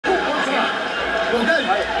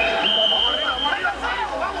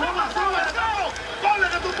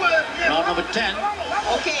Round number 10.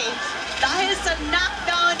 Okay, dahil sa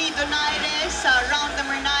knockdown ni Donaire sa round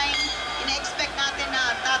number 9, ina-expect natin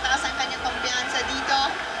na tataas ang kanyang kumpiyansa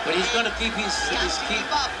dito. But he's going to keep his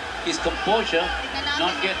composure,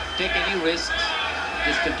 not take any risks.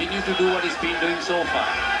 Just continue to do what he's been doing so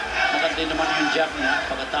far. Maganda naman yung jab niya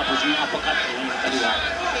pagkatapos yung uppercut yung kaliwa.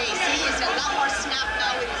 Okay, see, he's a lot more snap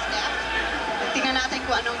now with his left. Tingnan natin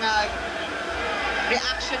kung anong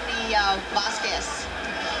reaction ni Vasquez.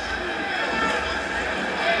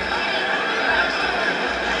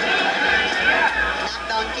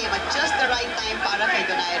 Knockdown came at just the right time para kay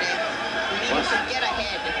Donaire. He needed to get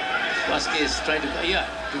ahead. Vasquez tried to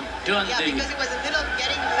turn the... because it was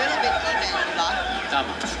getting a little bit even, diba?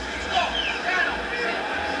 Tama.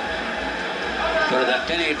 So that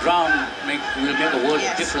 10-8 round will make a world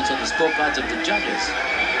of difference on the scorecards of the judges.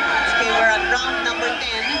 Okay, we're at round number 10.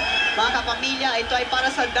 Mga kapamilya, ito ay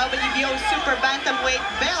para sa WBO Super Bantamweight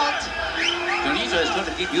belt. NONITO is going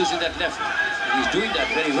to keep using that left. And he's doing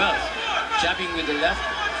that very well. Jabbing with the left,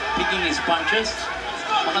 picking his punches.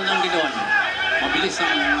 Magandang ginawa niya. Mabilis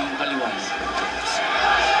ang kaliwa.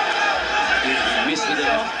 He missed with the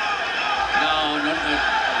left. Now,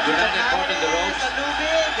 Donaire caught in the ropes.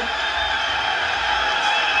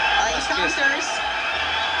 He counters.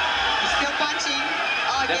 He's still punching.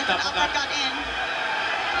 Oh, gets an uppercut in.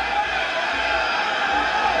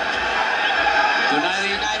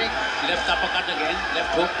 Donaire left uppercut again,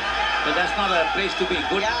 left hook. But that's not a place to be.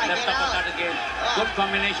 Good left uppercut again. Good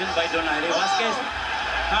combination by Donaire. Vasquez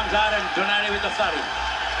comes out and Donaire with the flurry.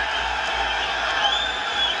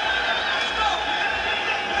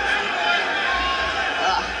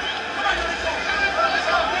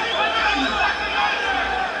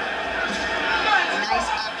 Nice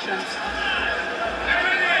action.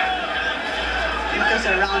 Dito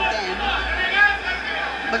sa round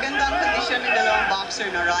 10. Magandang kondisyon ng dalawang boxer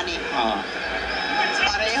na Ronnie.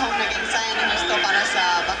 Parehong nag-ensayo ng gusto para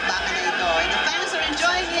sa bakbakan na ito. And the fans are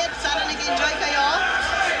enjoying it. Sana nag-enjoy kayo.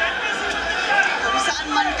 Kung saan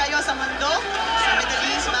man kayo sa mundo, sa Middle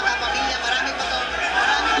East, mga kapamilya, marami pa ito.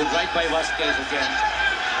 Good right by Vasquez again.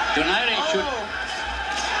 Donaire should...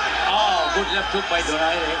 Oh, good left hook by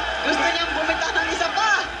Donaire. Gusto niyang bumita ng isa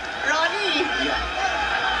pa, Ronnie. Yeah.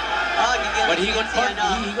 But he got caught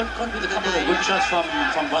with a couple of good shots from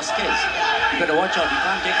Vasquez. You better watch out. You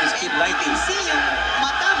can't take this kid lightly. You can see yung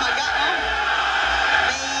mata, maga, oh.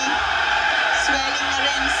 May swelling na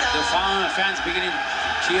rin sa... The fans beginning to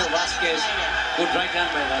cheer Vasquez. Good right hand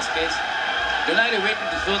by Vasquez. Donaire waiting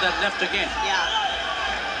to throw that left again. Yeah.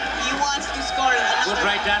 He wants to score another. Good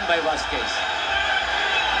right hand by Vasquez.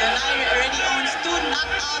 Donaire already owns 2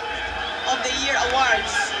 Knockout of the Year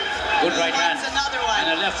awards. Good right hand. Another one.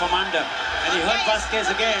 And a left from under. And he hurt Vasquez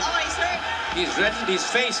again. Oh, he's hurt. He's reddened his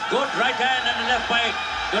face. Good right hand and a left by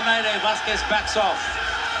Donaire. Vasquez backs off.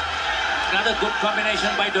 Another good combination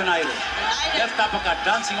by Donaire. Left uppercut,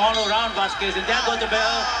 dancing all around Vasquez. And there goes the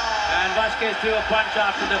bell. And Vasquez threw a punch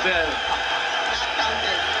after the bell. Not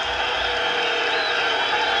counted.